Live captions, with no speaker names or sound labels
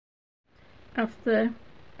After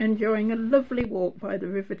enjoying a lovely walk by the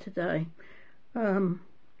river today,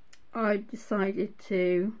 I decided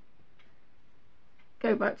to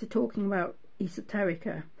go back to talking about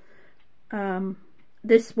esoterica.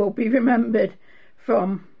 This will be remembered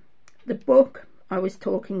from the book I was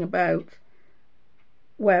talking about,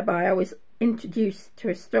 whereby I was introduced to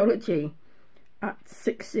astrology at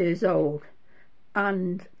 6 years old,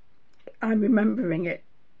 and I'm remembering it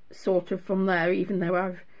sort of from there, even though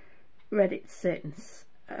I've read it since.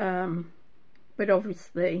 But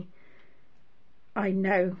obviously I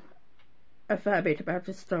know a fair bit about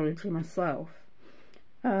astrology myself.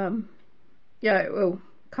 Yeah, it will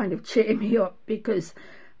kind of cheer me up, because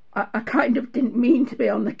I kind of didn't mean to be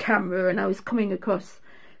on the camera, and I was coming across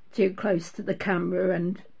too close to the camera,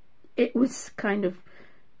 and it was kind of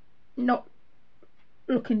not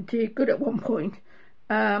looking too good at one point.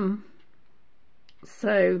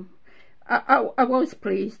 So I was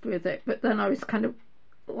pleased with it, but then I was kind of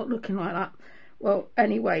looking like that. Well,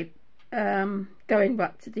 anyway, going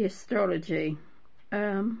back to the astrology,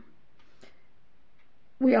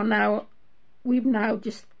 we've now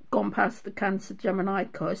just gone past the Cancer Gemini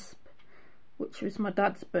cusp, which was my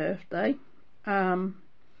dad's birthday, and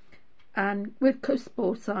with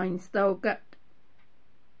cuspal signs, they'll get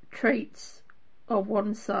traits of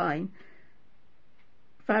one sign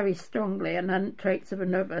very strongly and then traits of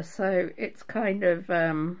another, so it's kind of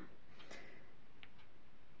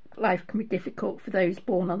life can be difficult for those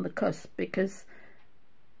born on the cusp, because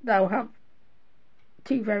they'll have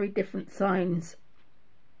two very different signs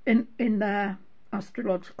in their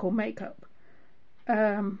astrological makeup.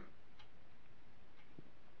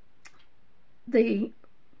 The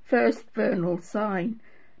first vernal sign,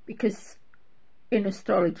 because in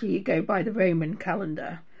astrology you go by the Roman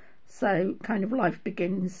calendar, so kind of life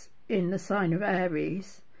begins in the sign of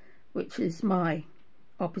Aries, which is my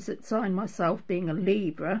opposite sign, myself being a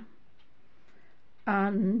Libra.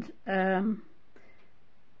 And there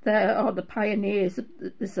are the pioneers of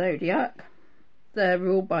the zodiac. They're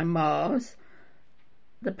ruled by Mars,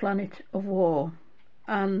 the planet of war,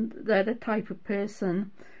 and they're the type of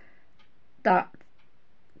person that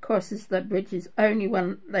crosses their bridges only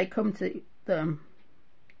when they come to them,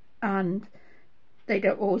 and they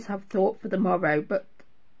don't always have thought for the morrow, but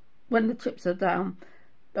when the chips are down,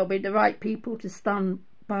 there'll be the right people to stand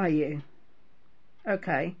by you.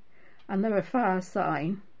 Okay, and they're a fire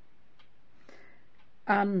sign,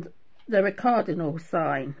 and they're a cardinal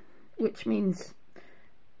sign, which means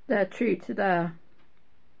they're true to their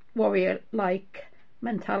warrior-like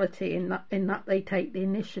mentality in that they take the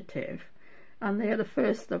initiative, and they are the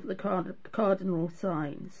first of the cardinal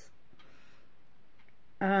signs.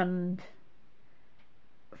 And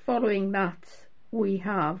following that, we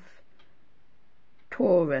have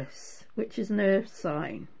Taurus, which is an earth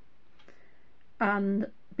sign, and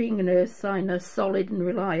being an earth sign, they're solid and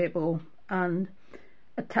reliable, and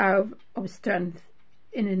a tower of strength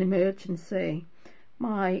in an emergency.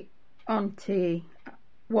 My auntie,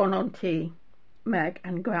 Meg,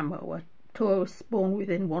 and grandma were Taurus, born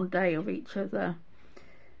within 1 day of each other,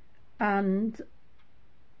 and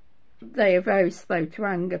they are very slow to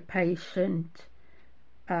anger, patient.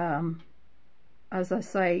 As I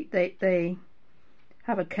say, they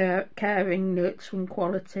have a caring, nurturing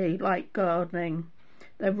quality, like gardening.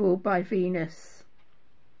 They're ruled by Venus,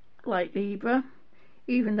 like Libra,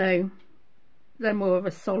 even though they're more of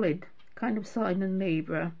a solid kind of sign than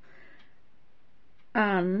Libra.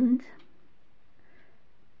 And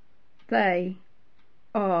they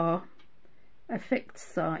are a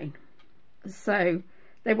fixed sign, so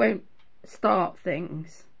they won't start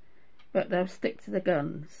things, but they'll stick to the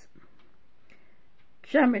guns.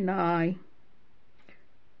 Gemini,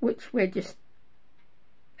 which we're just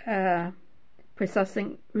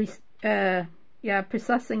processing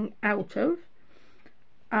out of,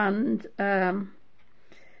 and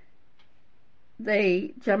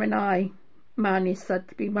the Gemini man is said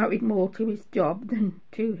to be married more to his job than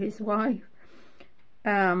to his wife,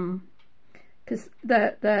 because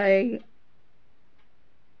they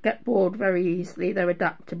get bored very easily. They're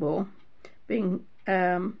adaptable, being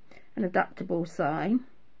an adaptable sign,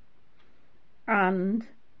 and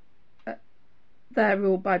they're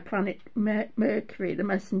ruled by planet Mercury, the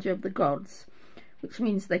messenger of the gods, which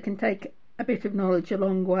means they can take a bit of knowledge a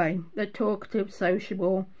long way. They're talkative,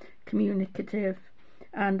 sociable, communicative,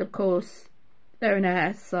 and of course they're an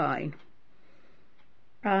air sign,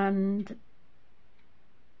 and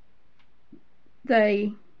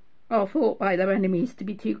they are thought by their enemies to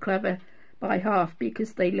be too clever by half,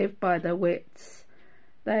 because they live by their wits.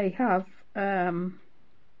 They have a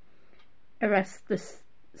restless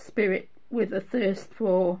spirit with a thirst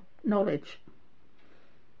for knowledge.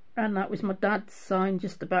 And that was my dad's sign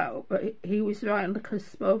just about, but he was right on the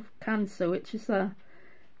cusp of Cancer, which is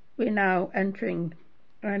we're now entering,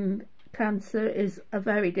 and Cancer is a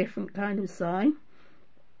very different kind of sign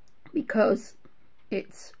because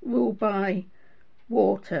it's ruled by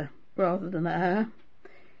water rather than air.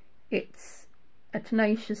 It's a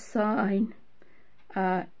tenacious sign,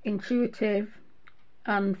 intuitive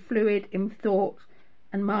and fluid in thought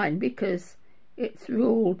and mind because it's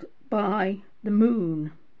ruled by the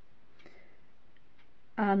moon.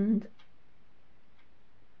 And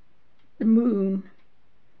the moon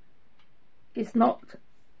is not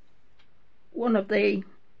one of the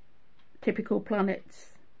typical planets.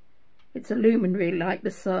 It's a luminary like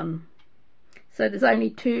the sun. So there's only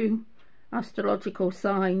two astrological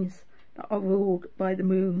signs that are ruled by the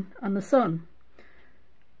moon and the sun.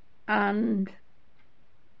 And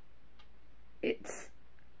it's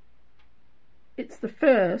the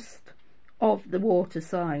first of the water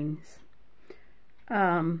signs.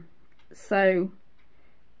 So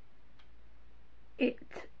it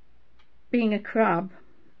being a crab,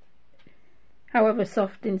 however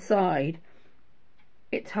soft inside,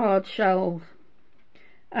 it's hard shelled.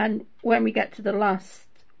 And when we get to the last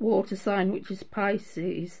water sign, which is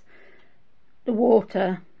Pisces, the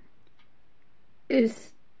water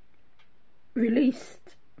is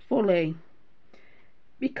released fully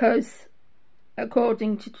because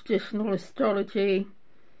according to traditional astrology,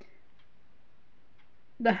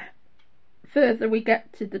 the further we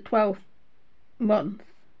get to the 12th month,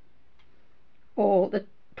 or the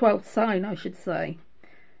 12th sign I should say,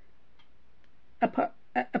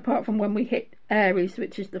 apart from when we hit Aries,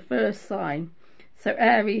 which is the first sign. So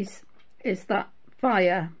Aries is that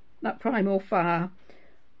fire, that primal fire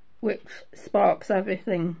which sparks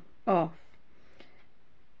everything off.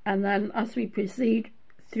 And then as we proceed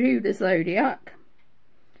through the zodiac,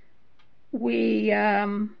 we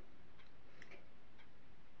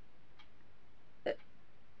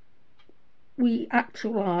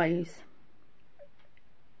actualize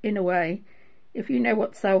in a way. If you know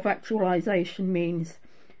what self-actualization means,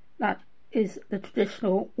 that is the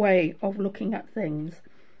traditional way of looking at things.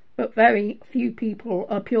 But very few people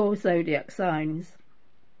are pure zodiac signs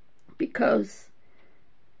because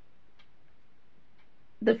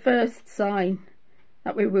the first sign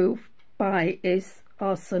that we rule by is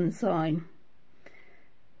our sun sign.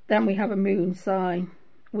 Then we have a moon sign.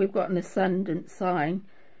 We've got an ascendant sign,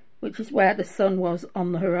 which is where the sun was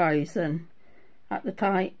on the horizon at the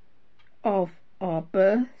time of our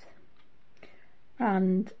birth.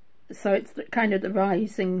 And so it's kind of the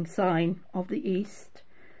rising sign of the east.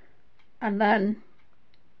 And then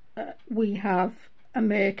we have a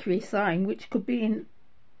Mercury sign, which could be in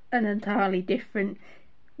an entirely different,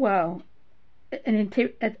 well, an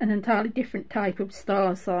entirely different type of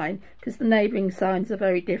star sign, because the neighbouring signs are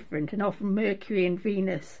very different, and often Mercury and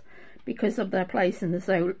Venus, because of their place in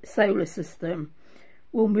the solar system,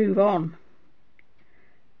 will move on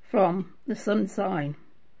from the sun sign.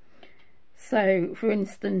 So for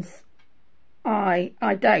instance, I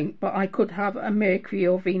don't, but I could have a Mercury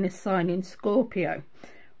or Venus sign in Scorpio,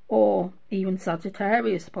 or even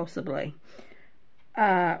Sagittarius possibly,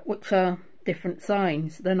 which are different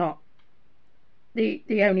signs. They're not,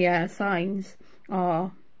 the only air signs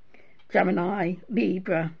are Gemini,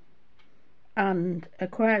 Libra and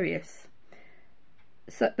Aquarius.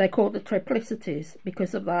 So they're called the triplicities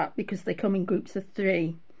because of that, because they come in groups of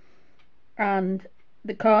 3. And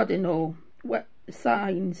the cardinal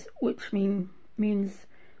signs, which means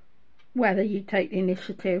whether you take the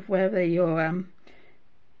initiative, whether you're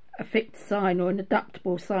a fixed sign or an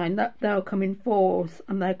adaptable sign, that they'll come in 4s,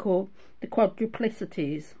 and they're called the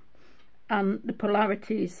quadruplicities. And the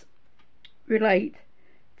polarities relate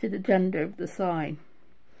to the gender of the sign.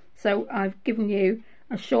 So I've given you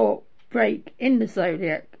a short break in the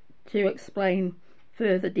zodiac to explain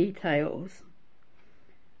further details.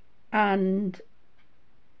 And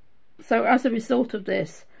so as a result of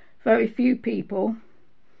this, very few people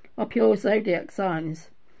are pure zodiac signs,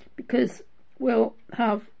 because we'll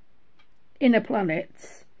have inner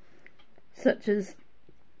planets such as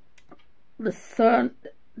the Sun,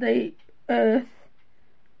 the Earth,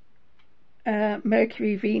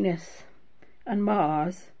 Mercury, Venus and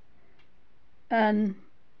Mars, and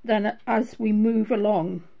then as we move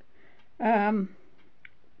along,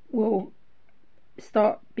 we'll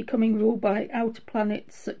start becoming ruled by outer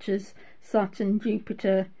planets such as Saturn,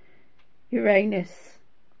 Jupiter, Uranus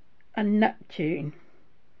and Neptune.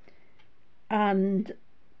 And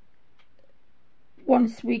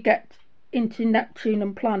once we get into Neptune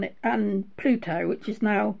and Pluto, which is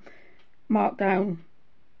now marked down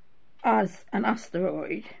as an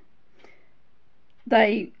asteroid,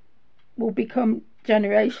 they will become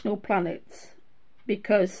generational planets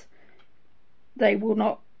because they will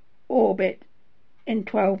not orbit in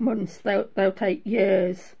 12 months. They'll take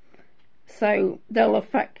years, so they'll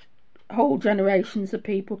affect whole generations of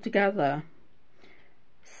people together.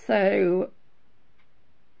 So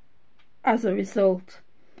as a result,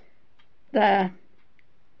 they're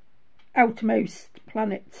outermost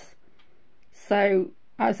planets. So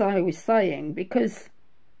as I was saying, because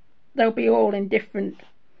they'll be all in different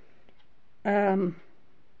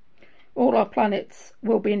all our planets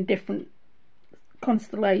will be in different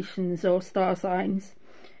constellations or star signs.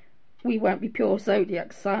 We won't be pure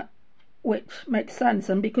zodiac, which makes sense,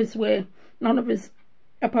 and because none of us,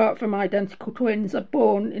 apart from identical twins, are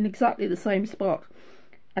born in exactly the same spot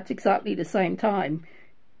at exactly the same time,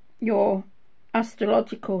 your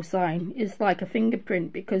astrological sign is like a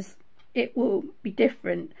fingerprint, because it will be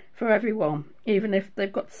different for everyone, even if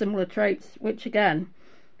they've got similar traits, which again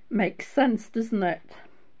makes sense, doesn't it?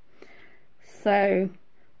 So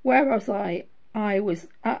where was I? I was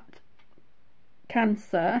at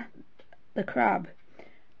Cancer, the crab,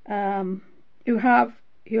 who are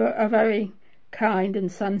very kind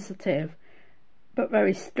and sensitive, but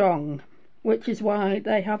very strong, which is why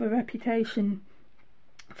they have a reputation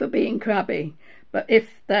for being crabby. But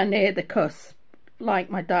if they're near the cusp, like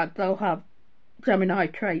my dad, they'll have Gemini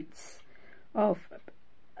traits of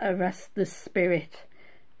a restless spirit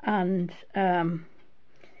and an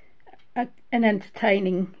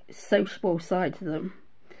entertaining, sociable side to them.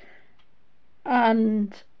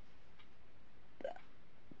 And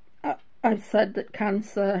I've said that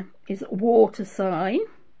Cancer is a water sign,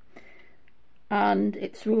 and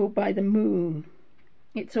it's ruled by the moon.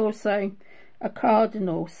 It's also a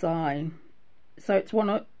cardinal sign, so its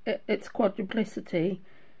quadruplicity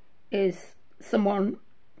is someone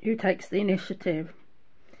who takes the initiative,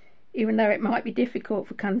 even though it might be difficult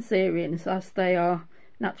for Cancerians as they are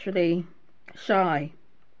naturally shy.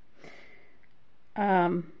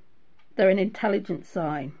 They're an intelligent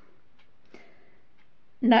sign.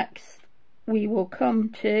 Next we will come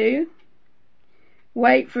to,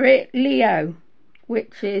 wait for it, Leo,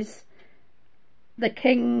 which is the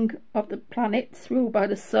king of the planets, ruled by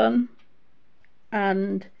the sun,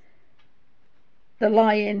 and the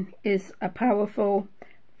lion is a powerful,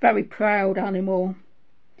 very proud animal.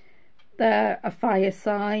 They're a fire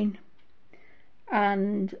sign,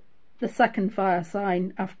 and the second fire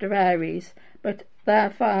sign after Aries, but their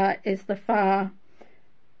fire is the fire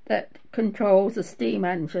that controls a steam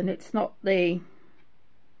engine. It's not the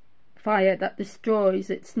fire that destroys.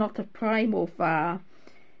 It's not a primal fire.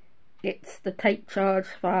 It's the take charge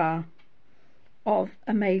fire of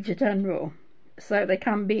a major general. So they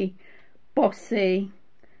can be bossy,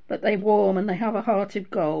 but they're warm and they have a heart of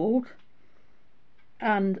gold,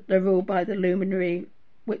 and they're ruled by the luminary,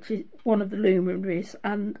 which is one of the luminaries,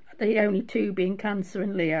 and the only two being Cancer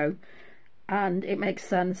and Leo. And it makes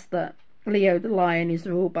sense that Leo the lion is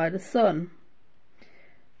ruled by the sun,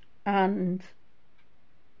 and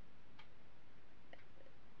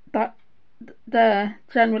that they're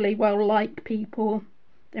generally well-liked people.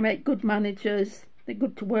 They make good managers, they're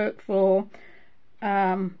good to work for,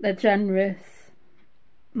 they're generous,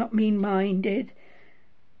 not mean-minded.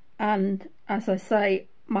 And as I say,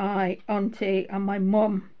 my auntie and my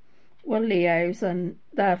mum were Leos, and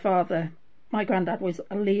their father, my granddad, was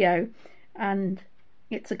a Leo, and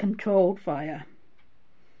it's a controlled fire.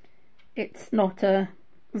 It's not a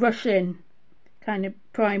rush-in kind of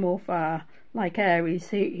primal fire like Aries,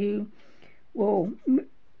 who will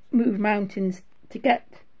move mountains to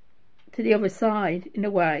get to the other side in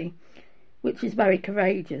a way, which is very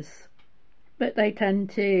courageous. But they tend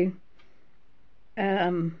to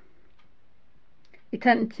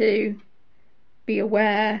be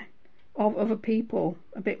aware of other people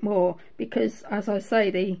a bit more, because, as I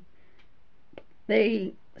say,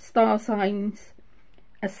 the star signs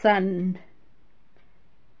ascend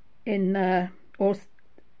in or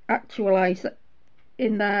actualize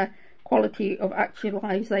in their quality of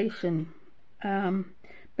actualization,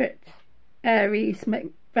 but Aries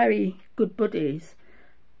make very good buddies,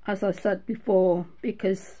 as I said before,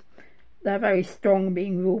 because they're very strong,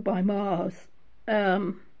 being ruled by Mars.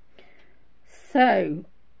 So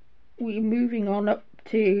we're moving on up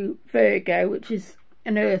to Virgo, which is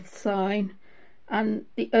an earth sign, and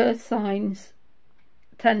the earth signs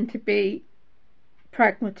tend to be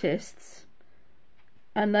pragmatists,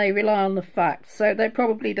 and they rely on the facts, so they're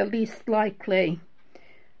probably the least likely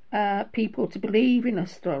people to believe in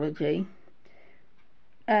astrology.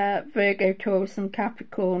 Virgo, Taurus and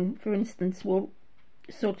Capricorn, for instance, will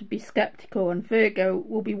sort of be sceptical, and Virgo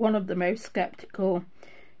will be one of the most sceptical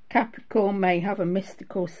Capricorn may have a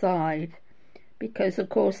mystical side, because of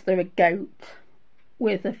course they're a goat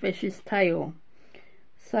with a fish's tail.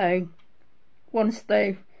 So once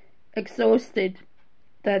they've exhausted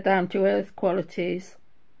their down-to-earth qualities,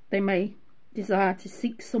 they may desire to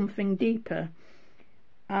seek something deeper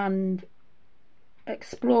and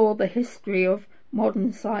explore the history of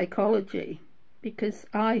modern psychology, because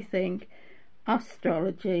I think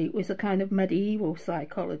astrology was a kind of medieval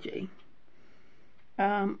psychology.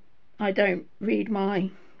 I don't read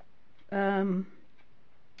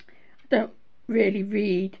don't really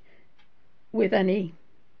read with any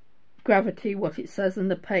gravity what it says in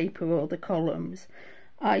the paper or the columns.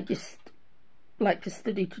 I just like to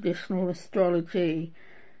study traditional astrology,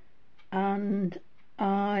 and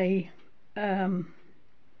I'm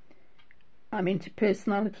into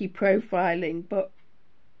personality profiling, but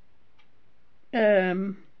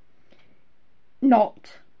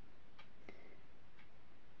not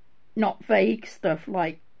vague stuff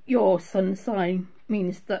like your sun sign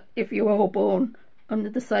means that if you're all born under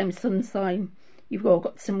the same sun sign, you've all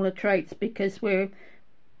got similar traits, because we're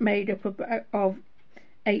made up of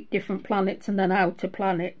 8 different planets, and then outer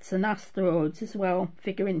planets and asteroids as well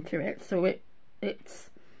figure into it. So it's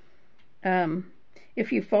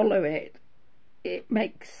if you follow it, it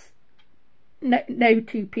makes no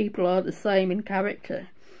two people are the same in character,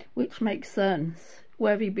 which makes sense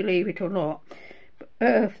whether you believe it or not.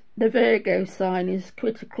 The Virgo sign is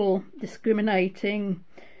critical, discriminating,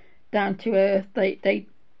 down to earth. They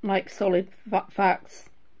like solid facts,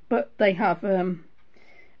 but they have a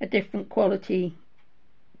different quality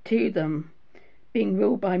to them, being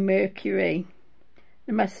ruled by Mercury,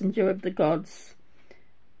 the messenger of the gods.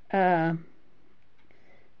 They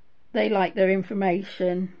like their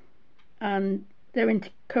information, and they're into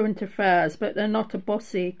current affairs, but they're not a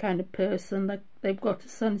bossy kind of person. They've got a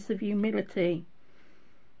sense of humility,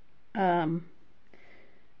 and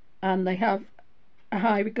they have a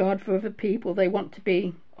high regard for other people. They want to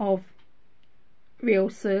be of real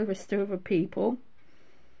service to other people.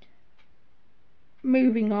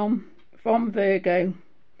 Moving on from Virgo,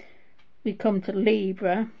 we come to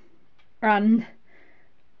Libra, and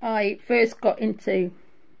I first got into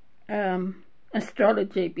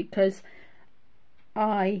astrology because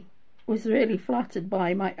I was really flattered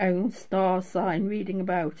by my own star sign, reading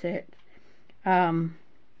about it when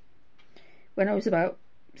I was about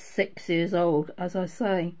 6 years old, as I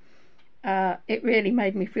say. It really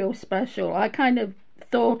made me feel special. I kind of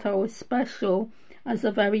thought I was special as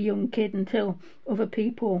a very young kid until other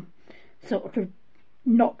people sort of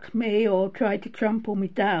knocked me or tried to trample me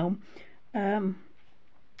down. And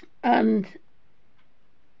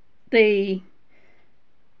the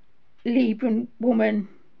Libran woman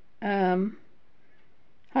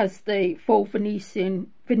has the full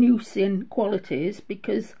Venusian qualities,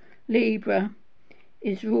 because Libra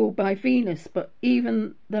is ruled by Venus, but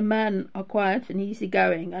even the men are quiet and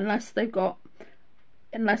easygoing unless they're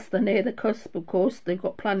near the cusp. Of course, they've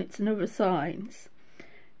got planets in other signs.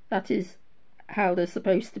 That is how they're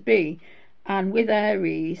supposed to be. And with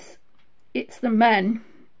Aries, it's the men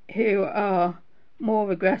who are more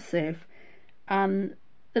aggressive, and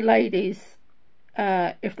the ladies,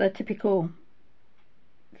 if they're typical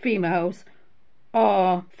females,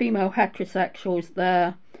 are female heterosexuals.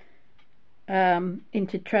 They're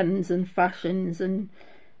into trends and fashions, and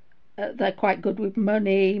they're quite good with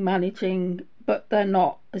money, managing, but they're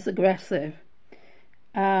not as aggressive.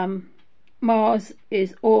 Mars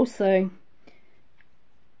is also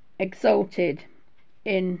exalted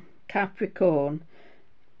in Capricorn,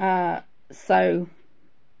 so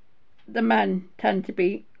the men tend to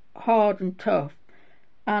be hard and tough,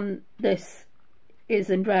 and this is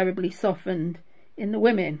invariably softened in the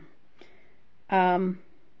women.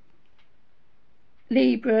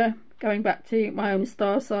 Libra, going back to my own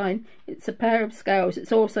star sign, it's a pair of scales.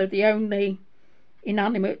 It's also the only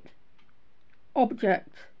inanimate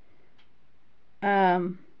object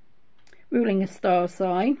ruling a star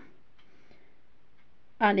sign,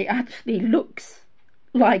 and it actually looks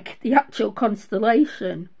like the actual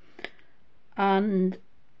constellation, and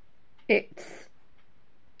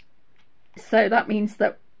so that means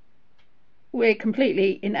that we're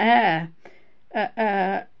completely in air.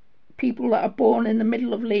 People that are born in the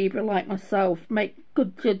middle of Libra, like myself, make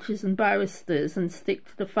good judges and barristers and stick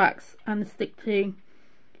to the facts and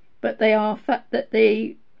but they are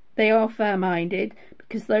fair-minded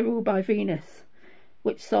because they're ruled by Venus,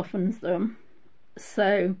 which softens them.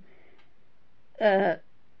 So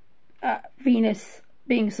Venus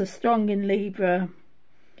being so strong in Libra,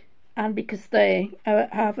 and because they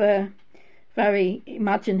have a very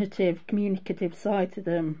imaginative, communicative side to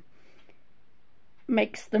them,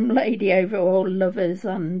 makes them lady overall lovers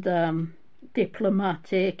and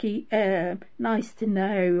diplomatic, nice to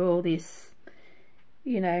know, all this,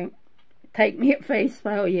 you know, take me at face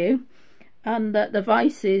value. And that the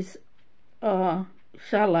vices are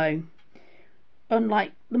shallow,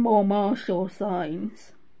 unlike the more martial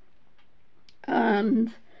signs.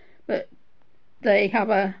 But they have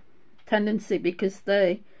a tendency, because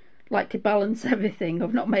they like to balance everything,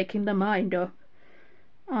 of not making their mind up.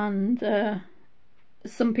 And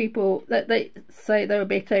some people, that they say they're a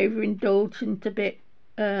bit overindulgent, a bit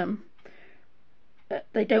they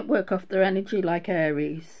don't work off their energy like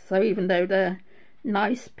Aries. So even though they're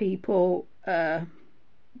nice people that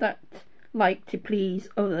like to please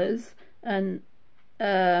others, and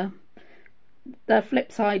their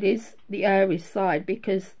flip side is the Aries side,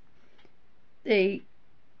 because the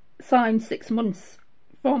sign 6 months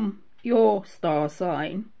from your star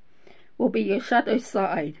sign will be your shadow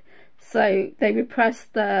side. So they repress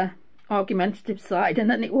their argumentative side, and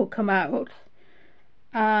then it will come out,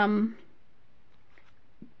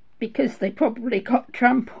 because they probably got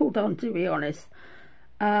trampled on, to be honest.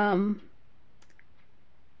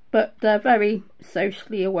 But they're very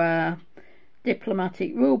socially aware,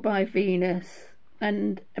 diplomatic, ruled by Venus,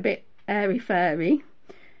 and a bit airy-fairy,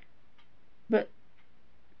 but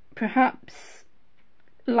perhaps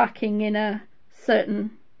lacking in a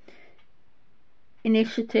certain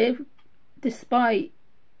initiative, despite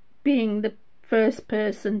being the first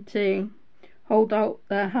person to hold out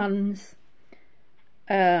their hands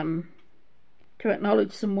to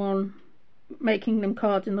acknowledge someone, making them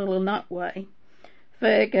cardinal in that way.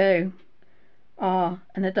 Virgo are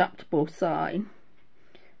an adaptable sign,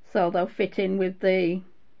 so they'll fit in with they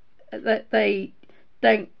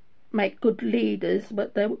don't make good leaders,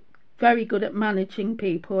 but they're very good at managing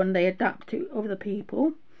people, and they adapt to other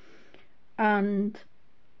people. And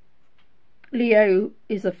Leo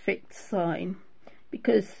is a fixed sign,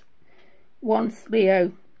 because once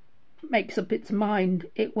Leo makes up its mind,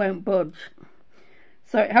 it won't budge.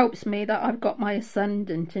 So it helps me that I've got my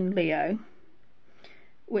ascendant in Leo,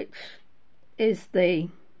 which is the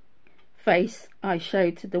face I show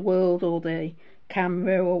to the world, or the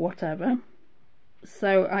camera, or whatever,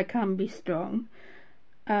 so I can be strong.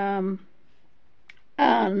 And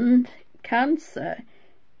Cancer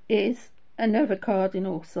is another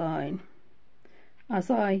cardinal sign. As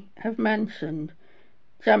I have mentioned,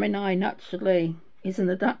 Gemini naturally is an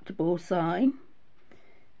adaptable sign,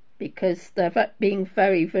 because they're being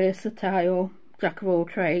very versatile, jack of all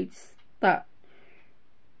trades. That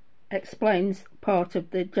explains part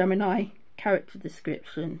of the Gemini character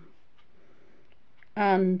description.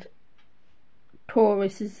 And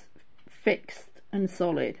Taurus is fixed and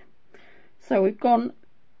solid. So we've gone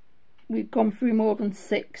through more than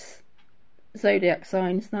 6 zodiac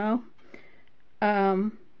signs now.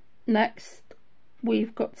 Next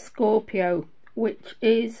we've got Scorpio, which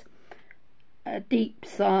is a deep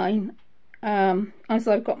sign. As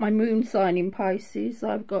I've got my moon sign in Pisces,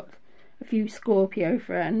 I've got a few Scorpio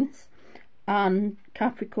friends, and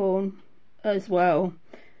Capricorn as well,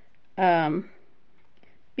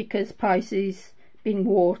 because Pisces, being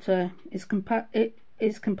water,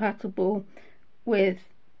 is compatible with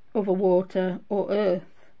other water or earth,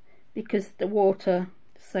 because the water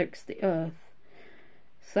soaks the earth.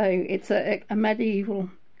 So it's a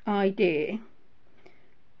medieval idea,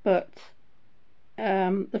 but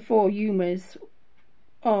the 4 humours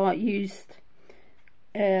are used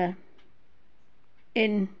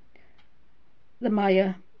in the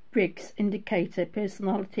Myers-Briggs indicator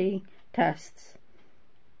personality tests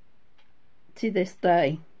to this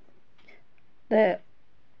day. They're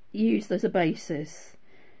used as a basis,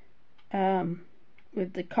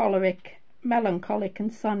 with the choleric, melancholic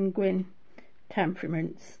and sanguine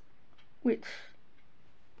temperaments, which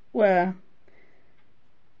were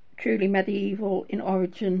truly medieval in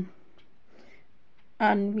origin,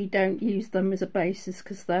 and we don't use them as a basis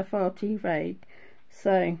because they're far too vague.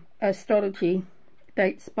 So astrology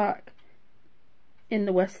dates back in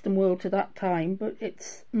the Western world to that time, but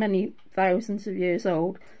it's many thousands of years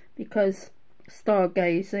old, because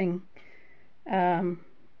stargazing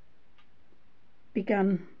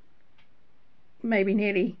began maybe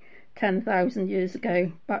nearly 10,000 years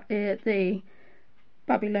ago, but the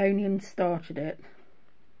Babylonians started it,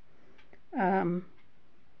 and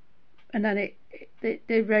then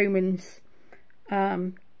the Romans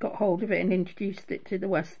got hold of it and introduced it to the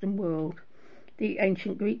Western world. The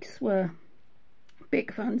ancient Greeks were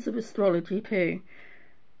big fans of astrology too.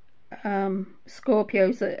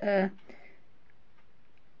 Scorpio's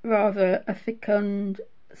rather a fecund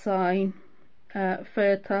sign,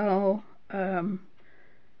 fertile,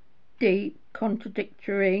 deep,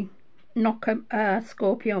 contradictory, knock a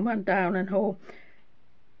Scorpio man down, and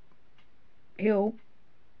he'll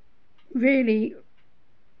really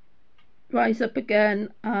rise up again.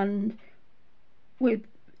 And with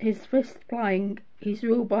his fist flying, he's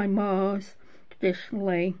ruled by Mars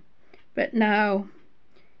traditionally, but now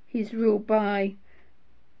he's ruled by,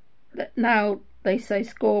 now they say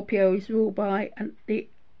Scorpio is ruled by the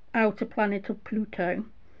outer planet of Pluto,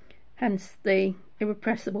 hence the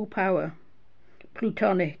irrepressible power,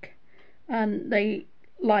 Plutonic, and they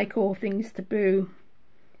like all things taboo,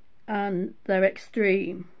 and they're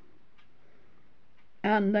extreme,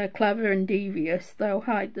 and they're clever and devious. They'll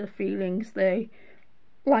hide their feelings, they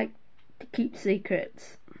like to keep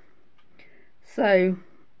secrets, so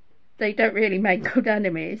they don't really make good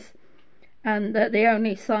enemies, and they're the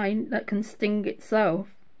only sign that can sting itself.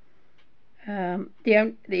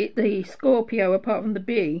 The Scorpio, apart from the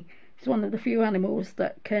bee, is one of the few animals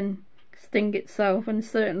that can sting itself, and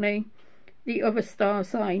certainly the other star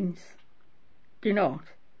signs do not.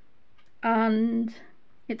 And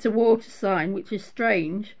it's a water sign, which is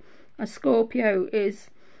strange. A Scorpio is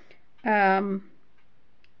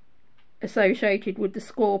associated with the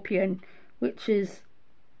scorpion, which is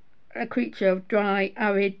a creature of dry,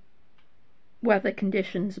 arid weather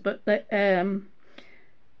conditions, but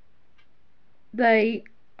they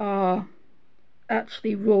are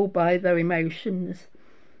actually ruled by their emotions.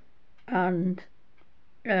 And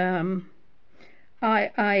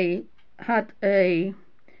I had a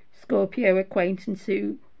Scorpio acquaintance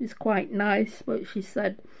who is quite nice, but she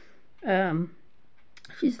said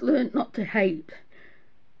she's learnt not to hate,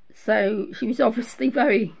 so she was obviously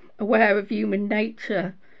very aware of human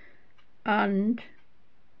nature, and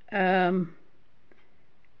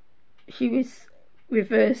she was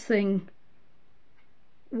reversing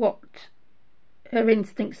what her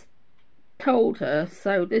instincts told her.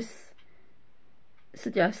 So this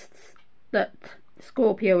suggests that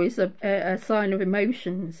Scorpio is a sign of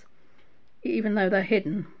emotions, even though they're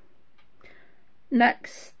hidden.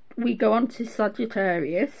 Next we go on to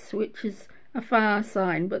Sagittarius, which is a fire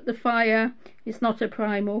sign, but the fire is not a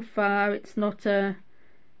primal fire, it's not a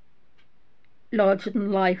larger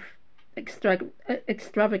than life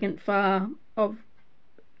extravagant fire of,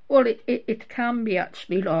 well, it can be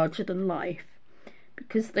actually larger than life,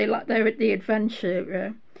 because they're the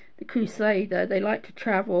adventurer, the crusader. They like to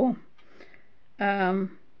travel, but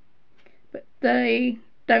they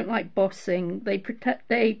don't like bossing. They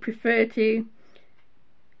prefer to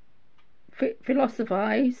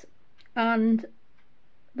philosophize, and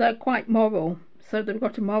they're quite moral, so they've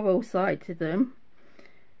got a moral side to them,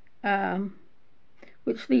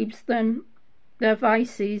 which leaves them, their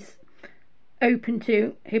vices, open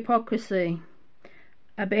to hypocrisy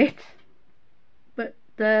a bit, but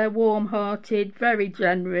they're warm-hearted, very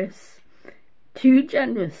generous, too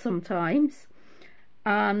generous sometimes,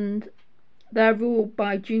 and they're ruled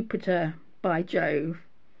by Jupiter, by Jove,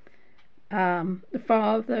 the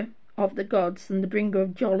father of the gods and the bringer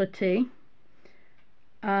of jollity,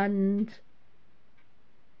 and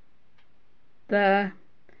they're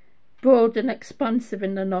broad and expansive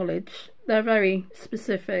in their knowledge. They're very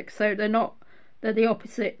specific, so they're the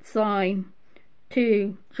opposite sign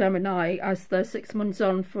to Gemini, as they're 6 months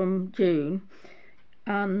on from June,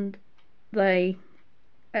 and they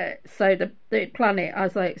so the planet,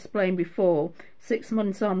 as I explained before, 6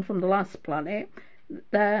 months on from the last planet,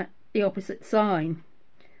 they're the opposite sign.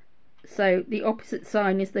 So the opposite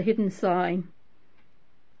sign is the hidden sign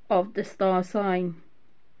of the star sign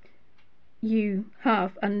you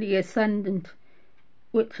have, and the ascendant,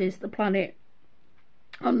 which is the planet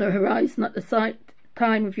on the horizon at the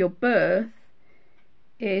time of your birth,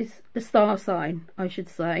 is the star sign, I should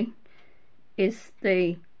say, is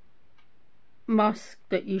the mask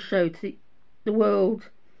that you show to the world,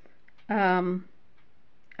 and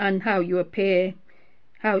how you appear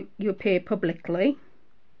publicly.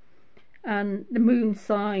 And the moon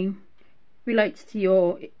sign relates to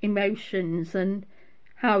your emotions and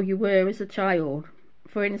how you were as a child.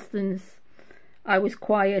 For instance, I was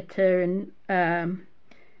quieter and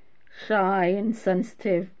shy and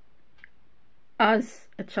sensitive as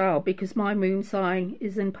a child because my moon sign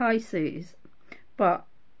is in Pisces, but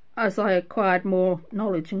as I acquired more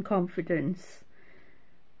knowledge and confidence,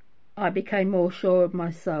 I became more sure of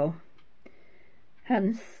myself.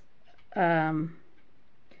 Hence,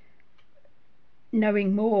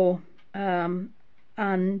 knowing more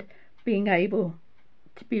and being able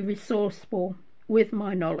to be resourceful with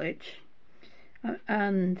my knowledge,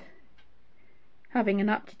 and having an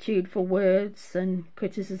aptitude for words and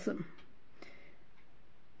criticism,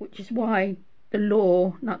 which is why the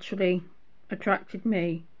law naturally attracted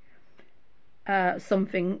me.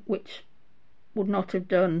 something which would not have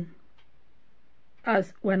done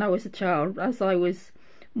as when I was a child, as I was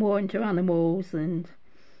more into animals and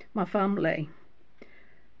my family.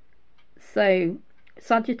 So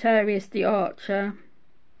Sagittarius the Archer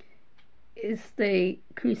is the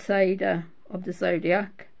crusader of the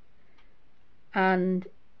zodiac, and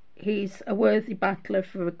he's a worthy battler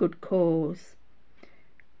for a good cause.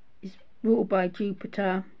 He's ruled by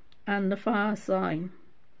Jupiter and the fire sign,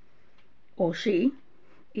 or she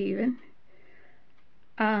even.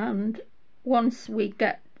 And once we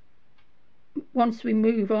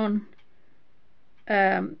move on,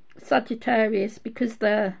 Sagittarius, because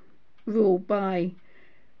they're ruled by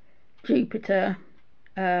Jupiter,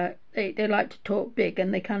 they like to talk big,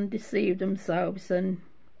 and they can deceive themselves, and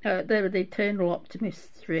they're the eternal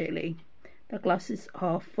optimists, really. The glass is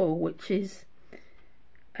half full, which is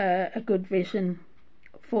a good vision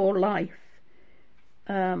for life.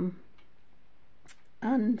 And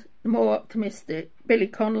the more optimistic, Billy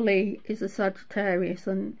Connolly is a Sagittarius,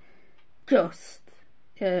 and just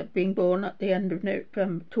being born at the end of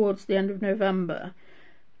November, towards the end of November,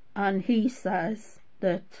 and he says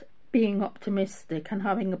that being optimistic and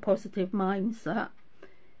having a positive mindset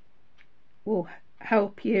will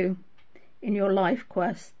help you in your life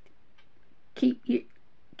quest, keep you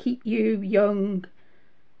young,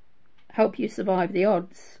 help you survive the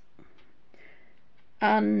odds.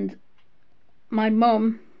 And my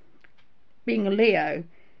mum, being a Leo,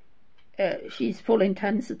 she's full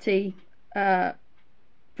intensity,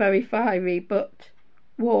 very fiery but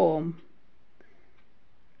warm,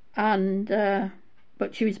 and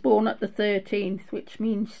but she was born at the 13th, which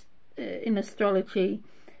means in astrology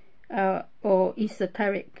or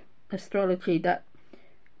esoteric astrology that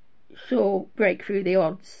she'll break through the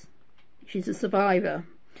odds. She's a survivor.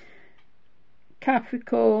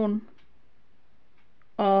 Capricorn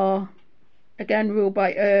are again ruled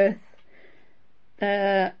by Earth.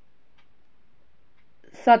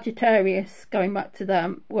 Sagittarius, going back to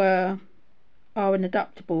them, are an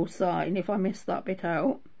adaptable sign, if I missed that bit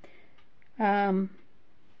out,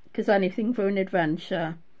 because anything for an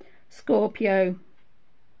adventure. Scorpio,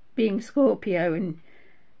 being Scorpio and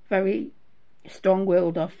very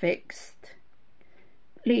strong-willed or fixed.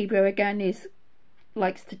 Libra again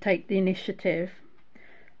likes to take the initiative,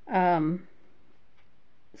 so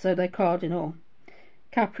they're cardinal.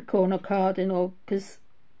 Capricorn are cardinal because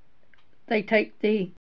they take the